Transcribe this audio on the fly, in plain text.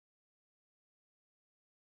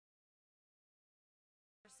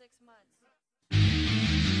6 months.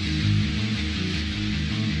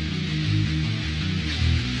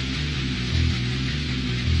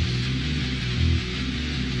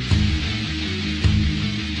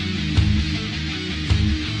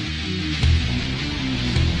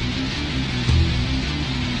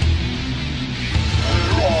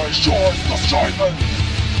 Short assignment.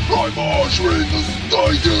 I'm ushering the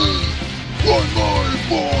station. I'm my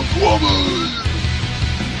bondwoman.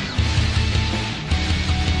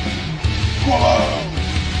 Wow.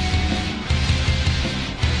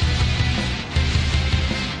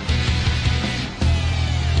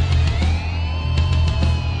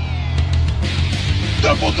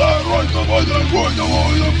 Temple there, right the way, then right the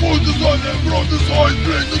way, then point the sign, then brought the sign,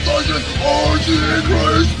 bring the titan, RC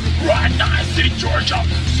Grace. Right now, situation.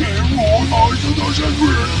 Zero noise in the ocean,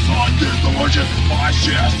 we're inside this dimension. My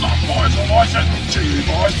chest of isolation. See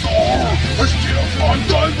my soul. I still find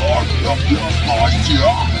the Lord of this last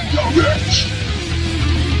year. The rich.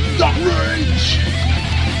 The rich.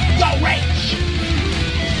 The rich.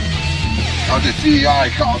 Now the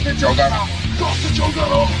CI can't be jogara. Can't be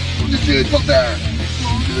jogara. Du sitter där.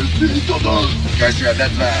 Du sitter där. Kanske är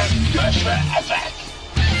det väl. Kanske är det.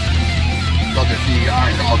 Jag kan säga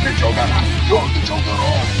att jag inte joggar. Jag inte joggar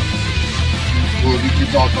av. Och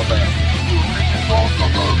vilket datum det är. Och vilket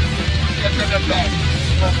datum det är. Jag ser det där.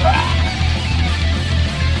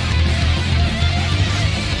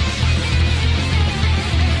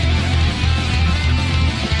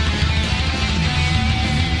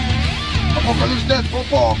 Apokalypsen på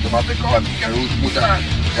bakom att det kommer husmodern.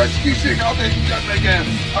 Jag skriver att det inte är längre.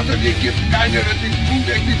 Alltså det är inte längre till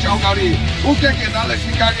otäckligt jogari. Otäckligt alldeles i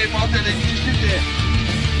gång i maten i tisdag.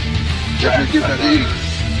 Jag fick inte det.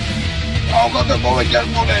 Jag har gått på vägen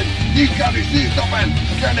på den. Gickar i systemen.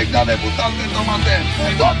 Kan jag kalla det på tanten om att det.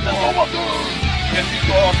 Tanten om att det. Jag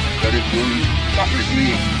tycker att det är kul. Jag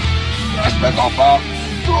försvinner. Jag spelar på.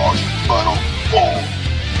 Thrash, metal, folk.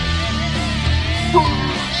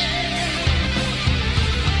 Thrash.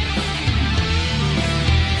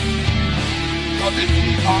 Jag vill se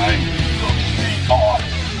mig. Jag vill se mig.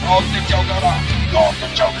 Jag vill jogga. Jag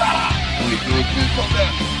vill jogga. Och ni får ut om det.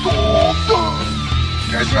 Dotter.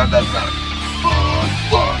 Kanske är det där.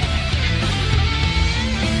 Burn.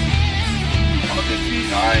 Jag vill se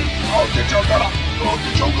mig. Jag vill jogga. Jag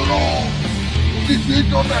vill jogga. Och ni får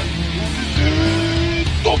ut om det. Och ni får ut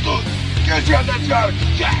dotter. Kanske är det där.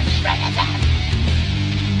 Kanske är det där.